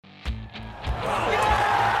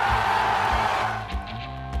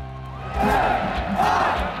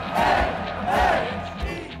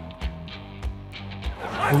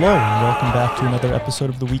Hello, and welcome back to another episode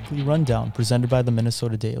of the Weekly Rundown presented by the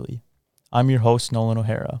Minnesota Daily. I'm your host, Nolan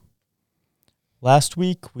O'Hara. Last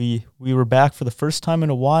week, we were back for the first time in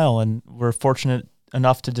a while, and we're fortunate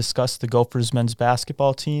enough to discuss the Gophers men's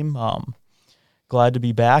basketball team. Glad to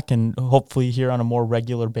be back, and hopefully here on a more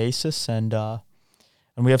regular basis. And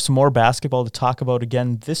we have some more basketball to talk about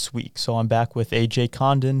again this week. So I'm back with AJ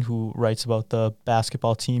Condon, who writes about the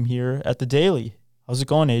basketball team here at the Daily. How's it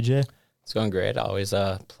going, AJ? It's going great. Always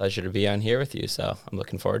a pleasure to be on here with you, so I'm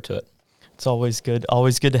looking forward to it. It's always good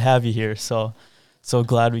to have you here. So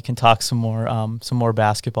glad we can talk some more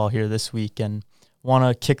basketball here this week, and want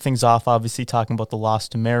to kick things off, obviously, talking about the loss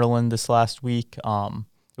to Maryland this last week.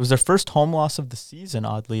 It was their first home loss of the season,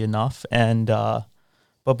 oddly enough, and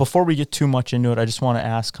but before we get too much into it, I just want to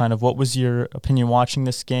ask kind of what was your opinion watching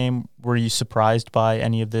this game? Were you surprised by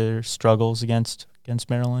any of their struggles against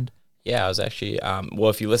Maryland? Yeah, I was actually,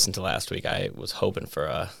 if you listened to last week, I was hoping for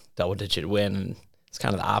a double-digit win, and it's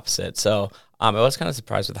kind of the opposite. So I was kind of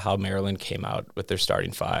surprised with how Maryland came out with their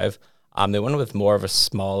starting five. They went with more of a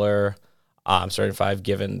smaller starting five,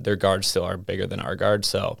 given their guards still are bigger than our guards.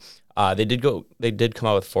 So they did come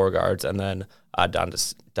out with four guards, and then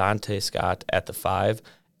Dante Scott at the five.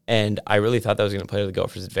 And I really thought that was going to play to the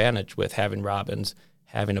Gophers' advantage with having Robbins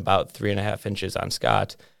having about 3.5 inches on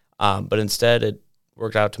Scott. But instead, it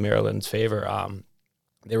worked out to Maryland's favor.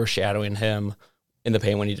 They were shadowing him in the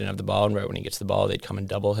paint when he didn't have the ball, and right when he gets the ball, they'd come and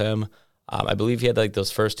double him. I believe he had like those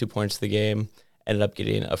first 2 points of the game, ended up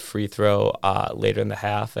getting a free throw later in the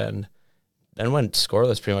half, and then went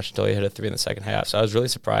scoreless pretty much until he hit a three in the second half. So I was really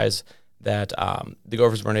surprised that the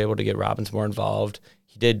Gophers weren't able to get Robbins more involved.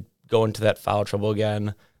 He did go into that foul trouble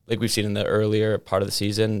again, like we've seen in the earlier part of the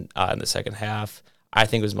season in the second half. I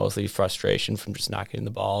think it was mostly frustration from just not getting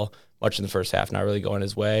the ball much in the first half, not really going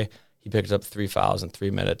his way. He picked up 3 fouls in 3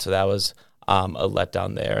 minutes, so that was a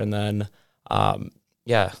letdown there. And then,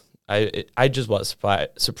 I just was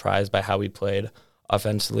surprised by how we played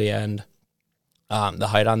offensively, and the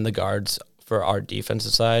height on the guards for our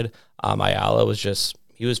defensive side. Ayala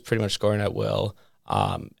he was pretty much scoring at will,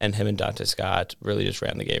 and him and Dante Scott really just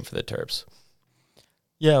ran the game for the Terps.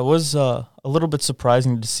 Yeah, it was a little bit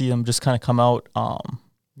surprising to see him just kind of come out,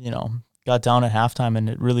 got down at halftime, and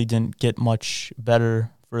it really didn't get much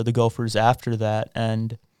better for the Gophers after that.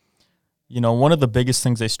 And, one of the biggest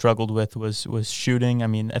things they struggled with was shooting. I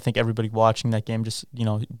mean, I think everybody watching that game just,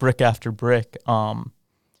 brick after brick.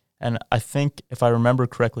 And I think, if I remember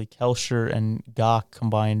correctly, Kelsher and Gach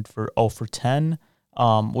combined for 0 for 10,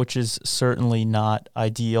 which is certainly not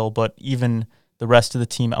ideal, but even the rest of the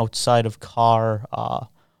team outside of Carr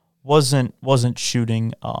wasn't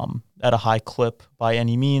shooting at a high clip by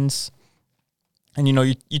any means. And,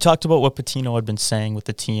 you talked about what Pitino had been saying with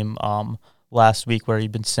the team last week, where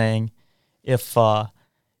he'd been saying if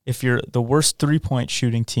you're the worst three-point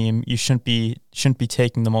shooting team, you shouldn't be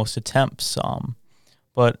taking the most attempts.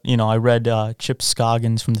 But, I read Chip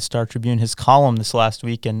Scoggins from the Star Tribune, his column this last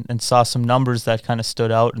week, and saw some numbers that kind of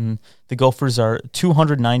stood out. And the Gophers are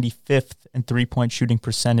 295th in three-point shooting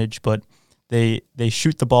percentage, but they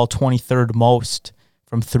shoot the ball 23rd most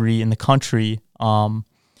from three in the country.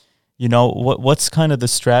 What's kind of the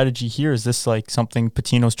strategy here? Is this like something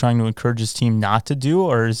Pitino's trying to encourage his team not to do,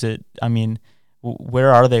 or is it? I mean,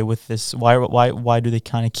 where are they with this? Why do they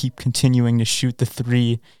kind of keep continuing to shoot the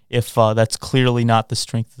three if that's clearly not the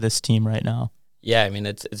strength of this team right now? Yeah, I mean,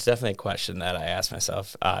 it's definitely a question that I ask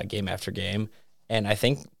myself game after game, and I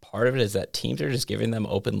think part of it is that teams are just giving them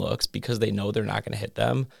open looks because they know they're not going to hit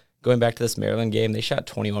them. Going back to this Maryland game, they shot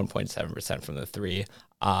 21.7% from the three.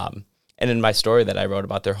 And in my story that I wrote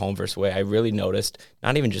about their home versus away, I really noticed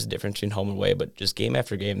not even just the difference between home and away, but just game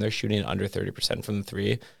after game, they're shooting under 30% from the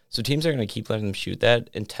three. So teams are going to keep letting them shoot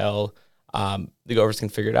that until the Gophers can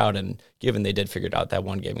figure it out. And given they did figure it out that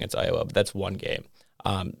one game against Iowa, but that's one game.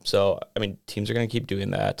 So, I mean, teams are going to keep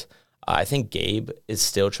doing that. I think Gabe is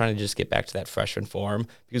still trying to just get back to that freshman form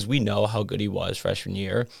because we know how good he was freshman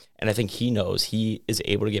year. And I think he knows he is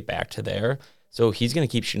able to get back to there. So he's going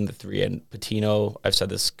to keep shooting the three. And Pitino, I've said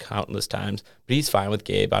this countless times, but he's fine with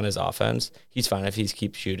Gabe on his offense. He's fine if he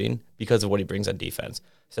keeps shooting because of what he brings on defense.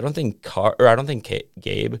 So I don't think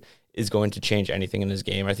Gabe is going to change anything in his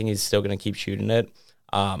game. I think he's still going to keep shooting it.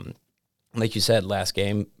 Like you said, last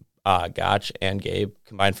game, Gach and Gabe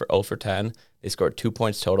combined for 0 for 10. They scored 2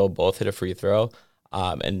 points total, both hit a free throw.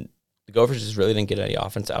 And the Gophers just really didn't get any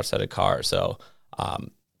offense outside of Carr. So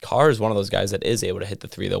Carr is one of those guys that is able to hit the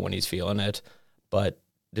three, though, when he's feeling it. But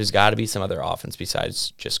there's got to be some other offense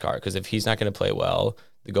besides just Carr, because if he's not going to play well,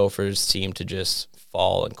 the Gophers seem to just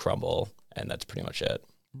fall and crumble, and that's pretty much it.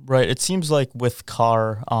 Right. It seems like with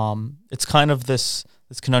Carr, it's kind of this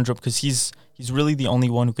conundrum because he's really the only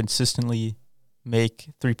one who consistently make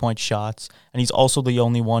 3-point shots, and he's also the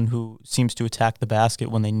only one who seems to attack the basket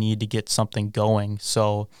when they need to get something going.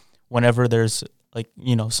 So whenever there's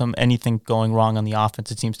anything going wrong on the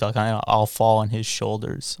offense, it seems to kind of all fall on his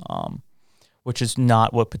shoulders, which is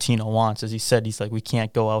not what Pitino wants. As he said, he's like, we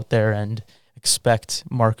can't go out there and expect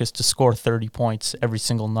Marcus to score 30 points every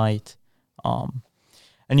single night.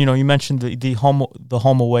 And you mentioned the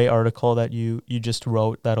home away article that you just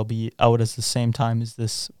wrote that'll be out at the same time as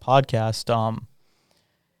this podcast.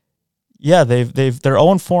 Yeah, they're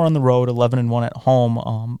 0-4 on the road, 11-1 at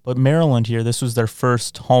home. But Maryland here, this was their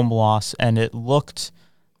first home loss, and it looked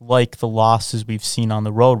like the losses we've seen on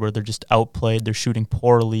the road, where they're just outplayed, they're shooting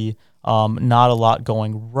poorly, not a lot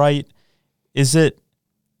going right. Is it,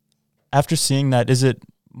 after seeing that, is it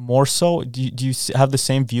more so? Do you have the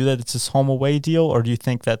same view that it's this home away deal, or do you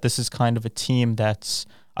think that this is kind of a team that's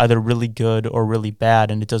either really good or really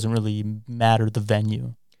bad, and it doesn't really matter the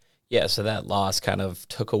venue? Yeah, so that loss kind of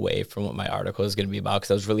took away from what my article was going to be about,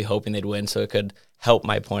 because I was really hoping they'd win so it could help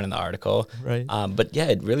my point in the article. Right. But yeah,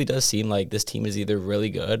 it really does seem like this team is either really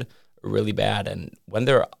good or really bad. And when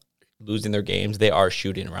they're losing their games, they are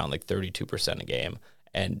shooting around like 32% a game.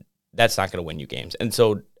 And that's not going to win you games. And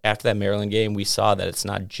so after that Maryland game, we saw that it's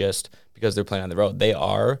not just because they're playing on the road. They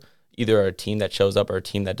are either a team that shows up or a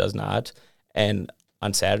team that does not. And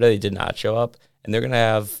on Saturday, they did not show up. And they're going to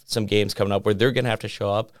have some games coming up where they're going to have to show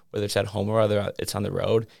up, whether it's at home or whether it's on the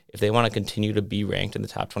road, if they want to continue to be ranked in the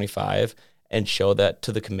top 25 and show that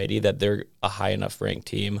to the committee that they're a high enough ranked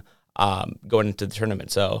team going into the tournament.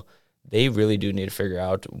 So they really do need to figure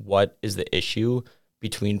out what is the issue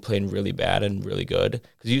between playing really bad and really good,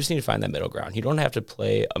 because you just need to find that middle ground. You don't have to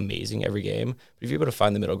play amazing every game, but if you're able to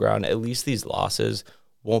find the middle ground, at least these losses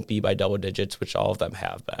won't be by double digits, which all of them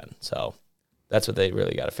have been. So that's what they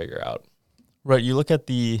really got to figure out. Right, you look at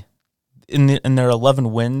in their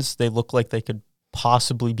 11 wins, they look like they could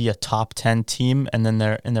possibly be a top 10 team, and then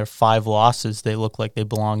in their 5 losses, they look like they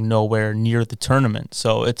belong nowhere near the tournament.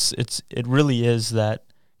 So it really is that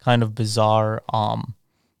kind of bizarre.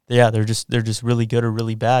 They're just really good or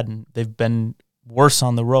really bad, and they've been worse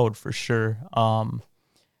on the road for sure. And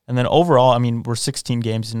then overall, I mean, we're 16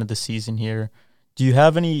 games into the season here. Do you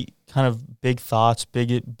have any kind of big thoughts,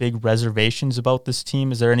 big reservations about this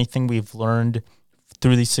team? Is there anything we've learned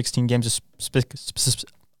through these 16 games,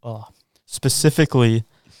 specifically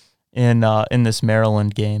in this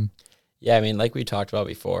Maryland game? Yeah, I mean, like we talked about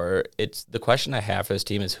before, it's the question I have for this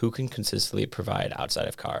team is who can consistently provide outside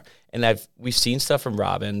of Carr. And we've seen stuff from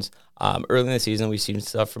Robbins early in the season. We've seen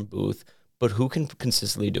stuff from Booth, but who can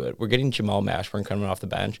consistently do it? We're getting Jamal Mashburn coming off the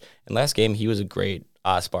bench, and last game he was a great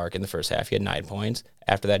spark in the first half. He had 9 points.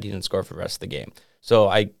 After that, he didn't score for the rest of the game. So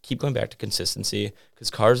I keep going back to consistency because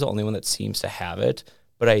Carr's the only one that seems to have it,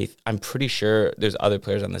 but I'm pretty sure there's other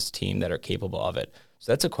players on this team that are capable of it.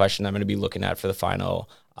 So that's a question I'm going to be looking at for the final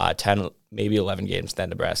 10, maybe 11 games. That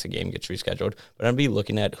Nebraska game gets rescheduled. But I'm going to be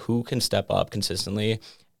looking at who can step up consistently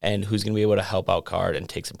and who's going to be able to help out Carr and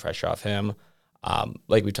take some pressure off him.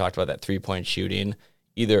 Like we talked about, that 3-point shooting,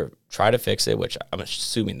 either try to fix it, which I'm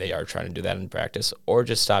assuming they are trying to do that in practice, or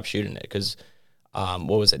just stop shooting it. Because what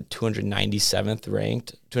was it, 295th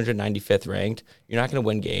ranked? You're not going to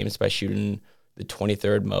win games by shooting the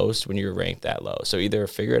 23rd most when you're ranked that low. So either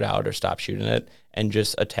figure it out or stop shooting it and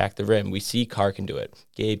just attack the rim. We see Carr can do it.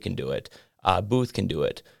 Gabe can do it. Booth can do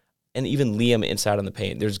it. And even Liam inside on the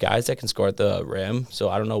paint. There's guys that can score at the rim, so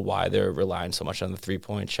I don't know why they're relying so much on the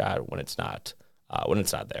 3-point shot when it's not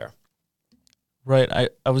there. Right.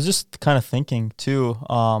 I was just kind of thinking too.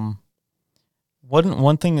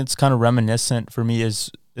 One thing that's kind of reminiscent for me is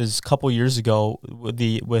a couple years ago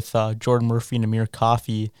with Jordan Murphy and Amir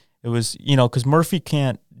Coffey. It was, because Murphy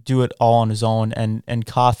can't do it all on his own, and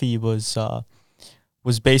Coffey was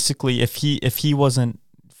basically, if he wasn't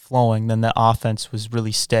flowing, then the offense was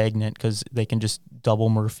really stagnant because they can just double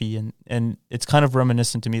Murphy, and it's kind of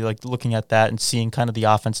reminiscent to me, like looking at that and seeing kind of the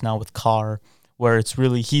offense now with Carr, where it's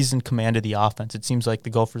really he's in command of the offense. It seems like the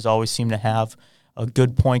Gophers always seem to have a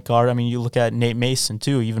good point guard. I mean, you look at Nate Mason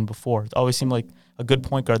too, even before. It always seemed like a good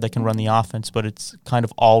point guard that can run the offense, but it's kind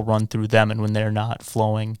of all run through them, and when they're not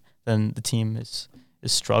flowing, then the team is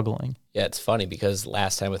struggling. Yeah, it's funny because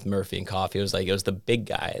last time with Murphy and Coffey, it was the big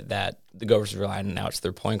guy that the Gophers were relying on. Now it's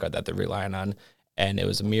their point guard that they're relying on. And it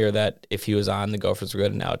was Amir that if he was on, the Gophers were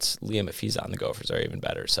good. And now it's Liam, if he's on, the Gophers are even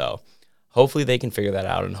better. So hopefully they can figure that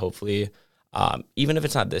out. And hopefully, even if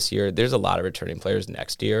it's not this year, there's a lot of returning players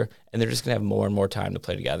next year. And they're just going to have more and more time to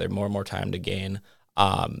play together, more and more time to gain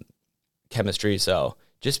chemistry. So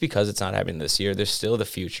just because it's not happening this year, there's still the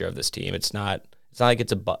future of this team. It's not like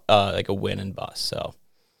it's like a win and bust. So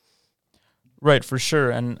Right, for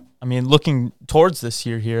sure. And I mean, looking towards this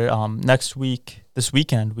year here, this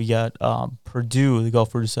weekend, we got Purdue. The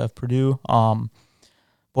Gophers have Purdue.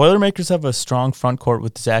 Boilermakers have a strong front court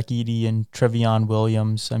with Zach Edey and Trevion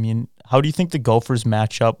Williams. I mean, how do you think the Gophers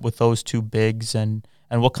match up with those two bigs, and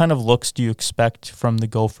what kind of looks do you expect from the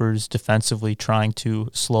Gophers defensively trying to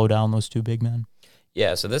slow down those two big men?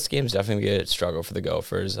 Yeah, so this game's definitely going to struggle for the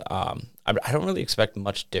Gophers. I don't really expect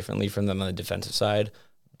much differently from them on the defensive side,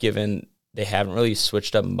 given they haven't really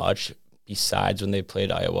switched up much besides when they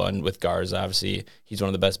played Iowa. And with Garza, obviously, he's one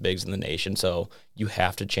of the best bigs in the nation, so you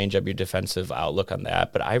have to change up your defensive outlook on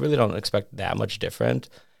that. But I really don't expect that much different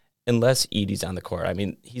unless Edey's on the court. I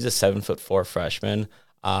mean, he's a 7'4" freshman,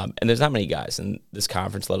 and there's not many guys in this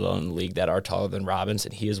conference, let alone in the league, that are taller than Robbins,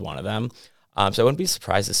 and he is one of them. So I wouldn't be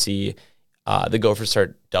surprised to see the Gophers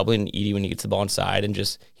start doubling Edey when he gets the ball inside, and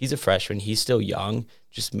just, he's a freshman, he's still young,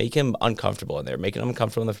 just make him uncomfortable in there, making him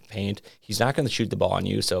uncomfortable in the paint. He's not going to shoot the ball on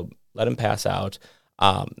you, so let him pass out.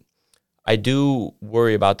 I do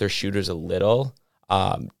worry about their shooters a little.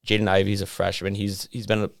 Jaden Ivey's a freshman. He's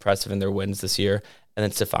been impressive in their wins this year. And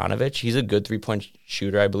then Stefanovic, he's a good three-point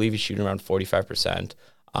shooter. I believe he's shooting around 45%.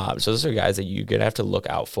 So those are guys that you're going to have to look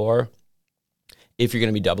out for. If you're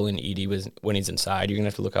going to be doubling Edey when he's inside, you're going to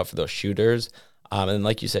have to look out for those shooters. And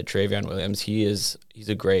like you said, Trevion Williams, he's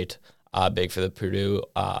a great big for the Purdue.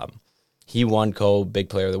 He won Big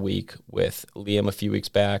Player of the Week with Liam a few weeks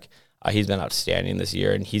back. He's been outstanding this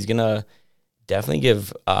year, and he's going to definitely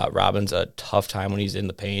give Robbins a tough time when he's in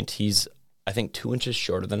the paint. He's, I think, 2 inches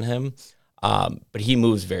shorter than him, but he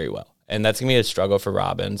moves very well. And that's going to be a struggle for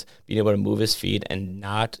Robbins, being able to move his feet and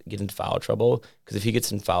not get into foul trouble. Because if he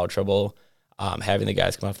gets in foul trouble, having the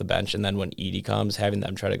guys come off the bench, and then when Edey comes, having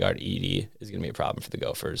them try to guard Edey is going to be a problem for the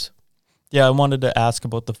Gophers. Yeah, I wanted to ask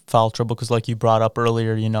about the foul trouble because, like you brought up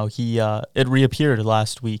earlier, it reappeared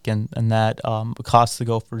last week, and that cost the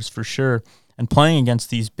Gophers for sure. And playing against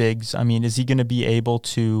these bigs, I mean, is he going to be able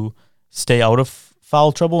to stay out of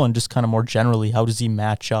foul trouble? And just kind of more generally, how does he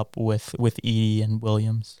match up with Edey and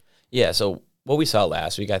Williams? Yeah, so what we saw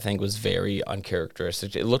last week, I think, was very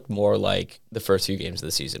uncharacteristic. It looked more like the first few games of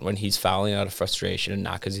the season when he's fouling out of frustration and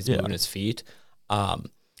not because he's moving his feet. And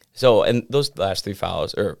those last 3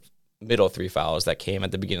 fouls, or middle 3 fouls that came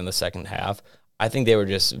at the beginning of the second half, I think they were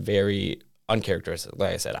just very uncharacteristic.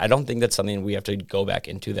 Like I said, I don't think that's something we have to go back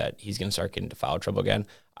into, that he's going to start getting into foul trouble again.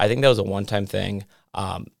 I think that was a one-time thing.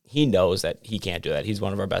 He knows that he can't do that. He's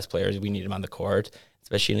one of our best players. We need him on the court,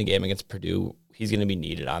 especially in a game against Purdue. He's going to be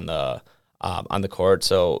needed on the court.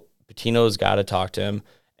 So Pitino's got to talk to him,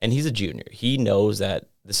 and he's a junior. He knows that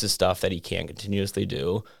this is stuff that he can't continuously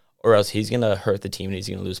do, or else he's going to hurt the team and he's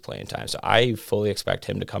going to lose playing time. So I fully expect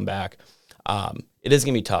him to come back. It is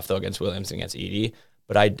going to be tough, though, against Williams and against Edey,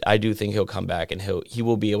 but I do think he'll come back and he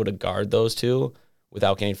will be able to guard those two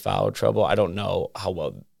without getting foul trouble. I don't know how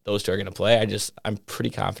well those two are going to play. I'm pretty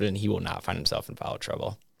confident he will not find himself in foul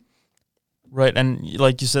trouble. Right, and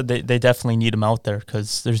like you said, they definitely need him out there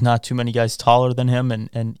because there's not too many guys taller than him,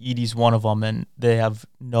 and Edey's one of them, and they have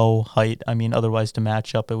no height. I mean, otherwise to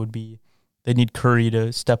match up, they need Curry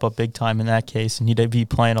to step up big time in that case, and he'd be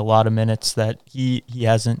playing a lot of minutes that he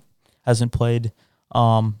hasn't played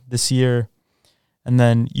this year. And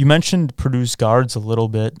then you mentioned Purdue's guards a little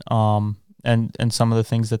bit, and some of the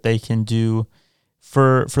things that they can do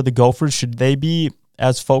for the Gophers. Should they be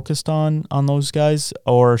as focused on those guys,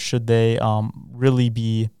 or should they really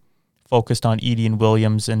be focused on Edey and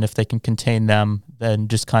Williams, and if they can contain them, then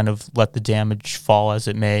just kind of let the damage fall as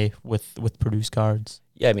it may with Purdue's guards?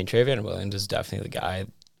 Yeah, I mean, Trevion Williams is definitely the guy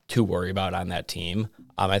to worry about on that team.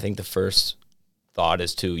 I think the first thought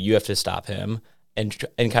is you have to stop him and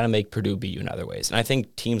kind of make Purdue beat you in other ways. And I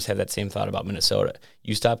think teams have that same thought about Minnesota.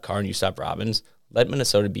 You stop Carr and you stop Robbins, let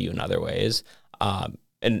Minnesota beat you in other ways.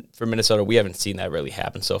 And for Minnesota, we haven't seen that really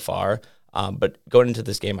happen so far. But going into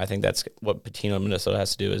this game, I think that's what Pitino and Minnesota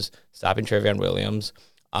has to do, is stopping Trevion Williams.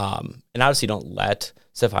 And obviously don't let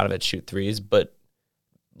Stefanovic shoot threes, but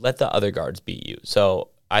let the other guards beat you. So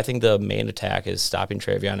I think the main attack is stopping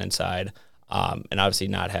Trevion inside, and obviously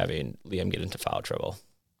not having Liam get into foul trouble.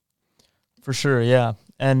 For sure, yeah.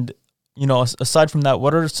 And, aside from that,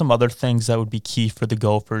 what are some other things that would be key for the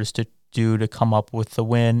Gophers to do to come up with the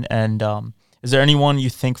win? And is there anyone you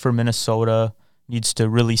think for Minnesota needs to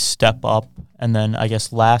really step up? And then I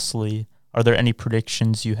guess lastly, are there any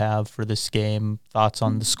predictions you have for this game? Thoughts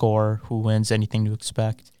on the score, who wins, anything to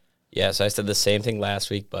expect? Yeah, so I said the same thing last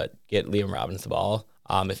week, but get Liam Robbins the ball.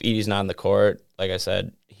 If Edey's not on the court, like I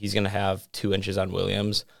said, he's going to have 2 inches on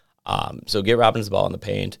Williams. So get Robbins the ball in the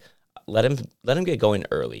paint. Let him get going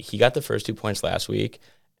early. He got the first 2 points last week,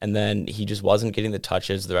 and then he just wasn't getting the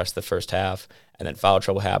touches the rest of the first half, and then foul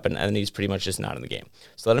trouble happened, and then he's pretty much just not in the game.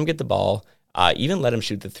 So let him get the ball. Even let him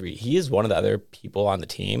shoot the three. He is one of the other people on the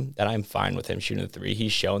team that I'm fine with him shooting the three.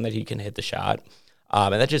 He's shown that he can hit the shot,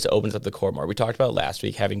 and that just opens up the court more. We talked about last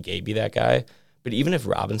week having Gabe be that guy, but even if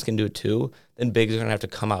Robbins can do it too, then bigs are going to have to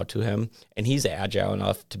come out to him, and he's agile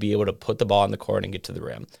enough to be able to put the ball on the court and get to the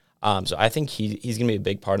rim. So I think he's going to be a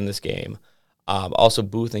big part in this game. Also,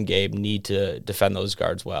 Booth and Gabe need to defend those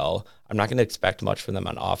guards well. I'm not going to expect much from them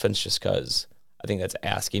on offense just because I think that's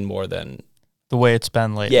asking more than the way it's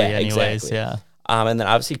been lately, anyways. Exactly. Yeah. And then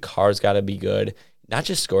obviously Carr's got to be good, not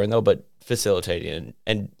just scoring though, but facilitating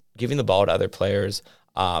and giving the ball to other players.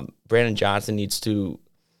 Brandon Johnson needs to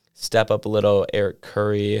step up a little. Eric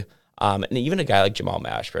Curry, and even a guy like Jamal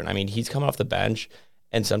Mashburn. I mean, he's coming off the bench,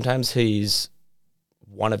 and sometimes he's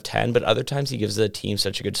 1 of 10, but other times he gives the team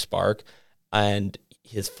such a good spark. And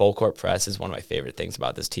his full court press is one of my favorite things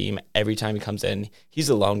about this team. Every time he comes in, he's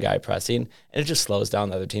a lone guy pressing, and it just slows down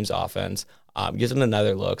the other team's offense, gives them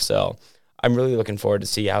another look. So I'm really looking forward to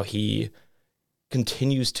see how he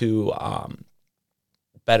continues to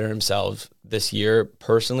better himself this year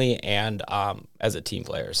personally and as a team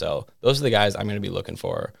player. So those are the guys I'm going to be looking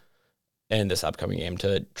for in this upcoming game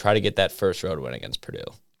to try to get that first road win against Purdue.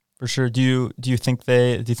 For sure. Do you think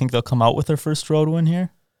they'll come out with their first road win here?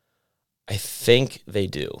 I think they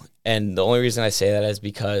do. And the only reason I say that is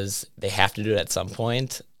because they have to do it at some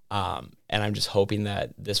point. And I'm just hoping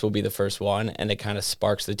that this will be the first one and it kind of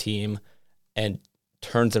sparks the team and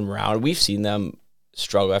turns them around. We've seen them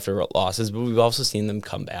struggle after losses, but we've also seen them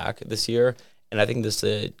come back this year. And I think this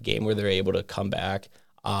is a game where they're able to come back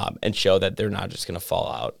and show that they're not just going to fall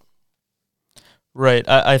out. Right.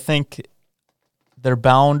 I think they're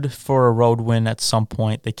bound for a road win at some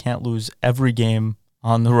point. They can't lose every game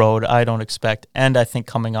on the road, I don't expect. And I think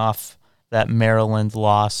coming off that Maryland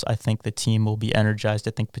loss, I think the team will be energized.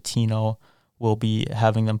 I think Pitino will be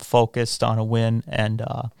having them focused on a win, and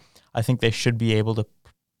I think they should be able to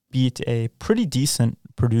beat a pretty decent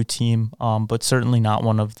Purdue team, but certainly not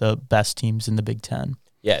one of the best teams in the Big Ten.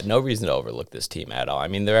 Yeah, no reason to overlook this team at all. I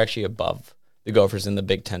mean, they're actually above the Gophers in the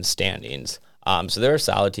Big Ten standings. So they're a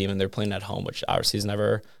solid team, and they're playing at home, which obviously is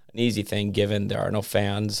never an easy thing given there are no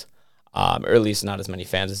fans. Or at least not as many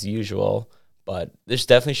fans as usual. But this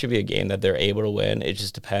definitely should be a game that they're able to win. It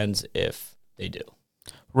just depends if they do.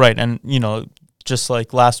 Right, and, just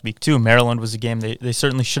like last week, too, Maryland was a game they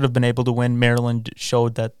certainly should have been able to win. Maryland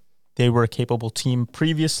showed that they were a capable team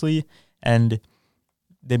previously, and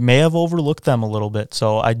they may have overlooked them a little bit.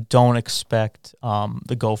 So I don't expect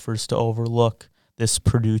the Gophers to overlook this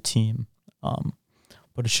Purdue team.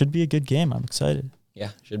 But it should be a good game. I'm excited. Yeah,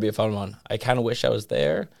 should be a fun one. I kind of wish I was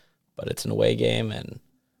there, but it's an away game, and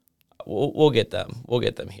we'll get them. We'll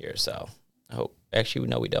get them here. So I hope. Actually,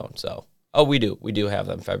 no, we don't. So we do. We do have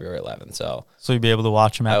them February 11th. So you'll be able to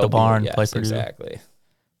watch them at the barn. Yes, play Purdue. Exactly.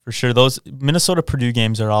 For sure, those Minnesota Purdue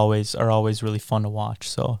games are always really fun to watch.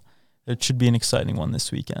 So it should be an exciting one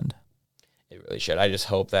this weekend. It really should. I just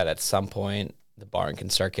hope that at some point the barn can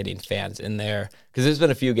start getting fans in there, because there's been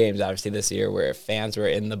a few games obviously this year where fans were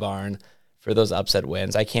in the barn for those upset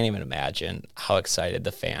wins. I can't even imagine how excited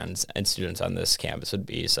the fans and students on this campus would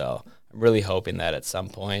be. So I'm really hoping that at some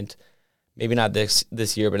point, maybe not this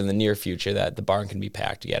year, but in the near future, that the barn can be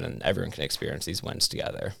packed again and everyone can experience these wins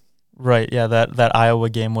together. Right. Yeah, that Iowa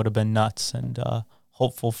game would have been nuts, and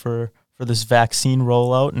hopeful for this vaccine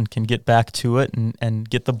rollout and can get back to it and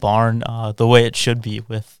get the barn the way it should be,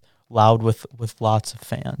 with lots of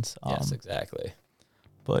fans. Yes, exactly.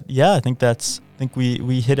 But yeah, I think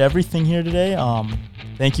we hit everything here today.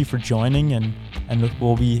 Thank you for joining, and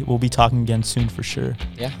we'll be talking again soon for sure.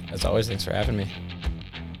 Yeah, as always, thanks for having me.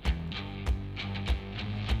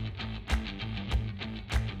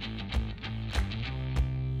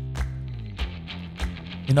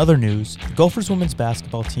 In other news, the Gophers women's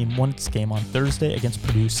basketball team won its game on Thursday against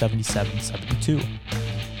Purdue 77-72.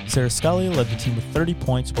 Sarah Scalia led the team with 30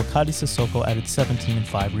 points, while Kadi Sissoko added 17 and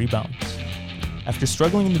 5 rebounds. After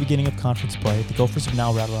struggling in the beginning of conference play, the Gophers have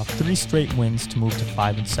now rattled off 3 straight wins to move to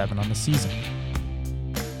 5-7 on the season.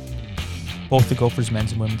 Both the Gophers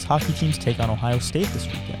men's and women's hockey teams take on Ohio State this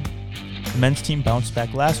weekend. The men's team bounced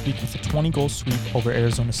back last week with a 20-goal sweep over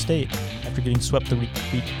Arizona State after getting swept the week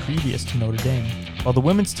previous to Notre Dame, while the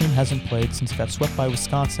women's team hasn't played since it got swept by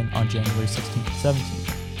Wisconsin on January 16th and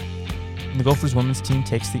 17th. And the Gophers women's team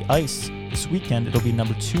takes the ice. This weekend, it'll be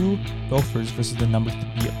number 2 Gophers versus the number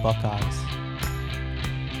 3 Buckeyes.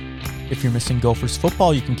 If you're missing Gophers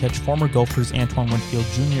football, you can catch former Gophers Antoine Winfield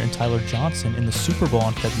Jr. and Tyler Johnson in the Super Bowl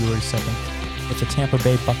on February 2nd with the Tampa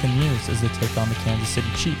Bay Buccaneers as they take on the Kansas City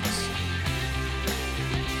Chiefs.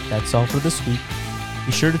 That's all for this week.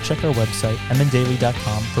 Be sure to check our website,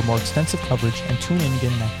 mndaily.com, for more extensive coverage, and tune in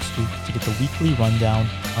again next week to get the weekly rundown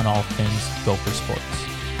on all things Gopher sports.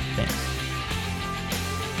 Thanks.